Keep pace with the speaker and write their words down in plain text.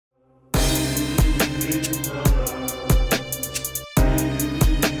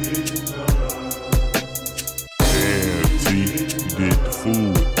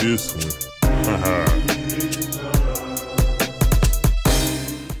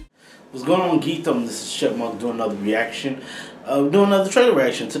What's going on, Geekdom? This is Chipmunk doing another reaction. Doing another trailer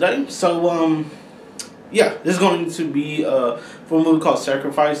reaction today. So, yeah, this is going to be for a movie called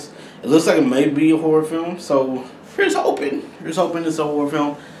Sacrifice. It looks like it may be a horror film, so here's hoping. Here's hoping it's a horror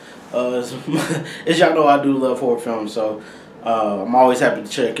film. As y'all know, I do love horror films, so I'm always happy to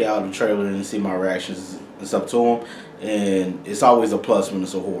check out the trailer and see my reactions and stuff to them. And it's always a plus when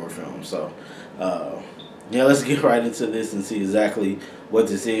it's a horror film. So, yeah, let's get right into this and see exactly what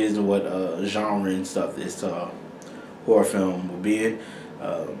this is and what genre and stuff this horror film will be in.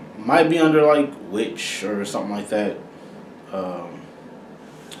 Might be under like Witch or something like that.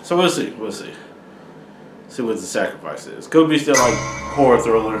 So we'll see. We'll see. See what the Sacrifice is. Could be still like horror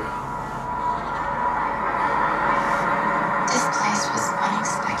thriller. This place was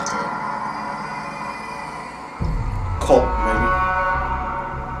unexpected. Cult, maybe.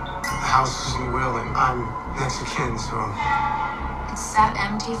 The house is in will, and I'm next of kin, so It's sat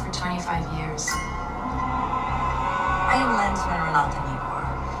empty for 25 years. I am Lensman Renathanibor,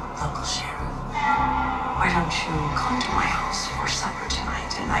 local sheriff. Why don't you come to my house for supper tonight,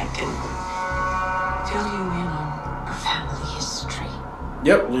 and I can fill you in on our family history.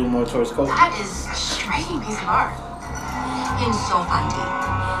 Yep, lean more towards cult. That is a striking piece of art. In Sofandi,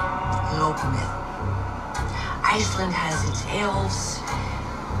 local myth. Iceland has its elves,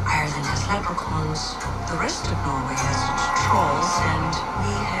 Ireland has leprechauns, the rest of Norway has its trolls, and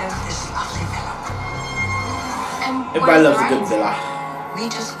we have this lovely villa. And Everybody loves a where's good villa. We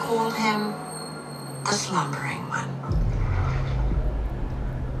just call him the slumbering one.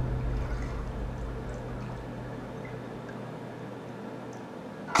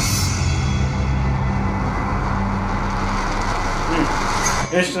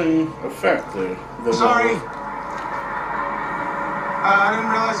 Interesting effect there. sorry. I didn't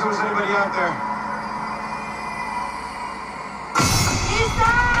realize there was anybody out there.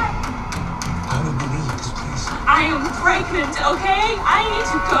 I don't believe this place. I am pregnant, okay? I need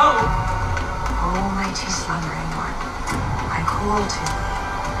to go. Almighty slumbering one, I call to you.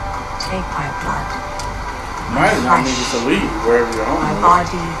 Take my blood, Might not need to leave wherever you're on. my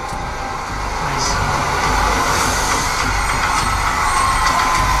body, my soul.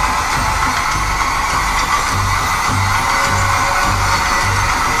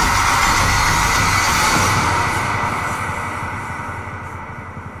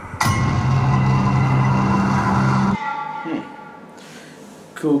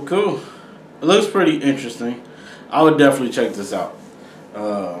 Cool, cool. It looks pretty interesting. I would definitely check this out.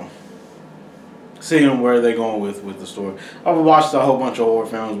 Seeing where they're going with the story. I've watched a whole bunch of horror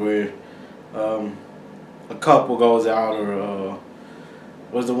films where a couple goes out, or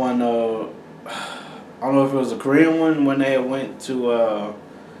was the one I don't know if it was a Korean one when they went to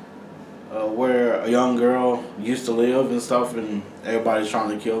where a young girl used to live and stuff, and everybody's trying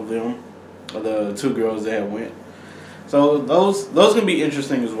to kill them. The two girls that had went. So those can be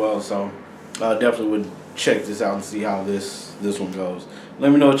interesting as well. So I definitely would check this out and see how this one goes.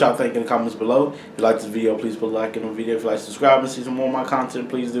 Let me know what y'all think in the comments below. If you like this video, please put a like in the video. If you like to subscribe and see some more of my content,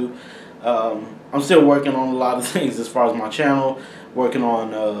 please do. I'm still working on a lot of things as far as my channel. Working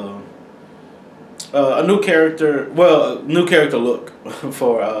on a new character, well, a new character look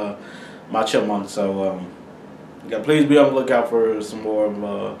for my Chipmunk. So yeah, please be on the lookout for some more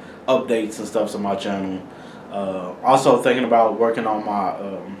updates and stuff on my channel. Also thinking about working on my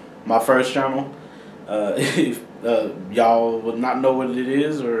my first channel. If y'all would not know what it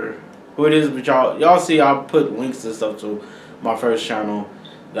is or who it is, but y'all see I'll put links and stuff to my first channel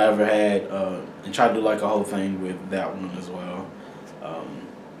that I ever had, and try to do like a whole thing with that one as well.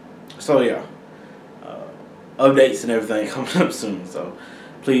 So yeah, updates and everything coming up soon. So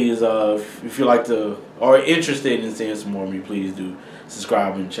please, if you like to or interested in seeing some more of me, please do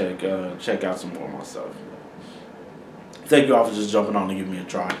subscribe and check out some more of my stuff. Thank you all for just jumping on and giving me a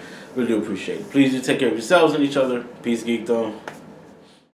try. Really do appreciate it. Please do take care of yourselves and each other. Peace, Geekdom.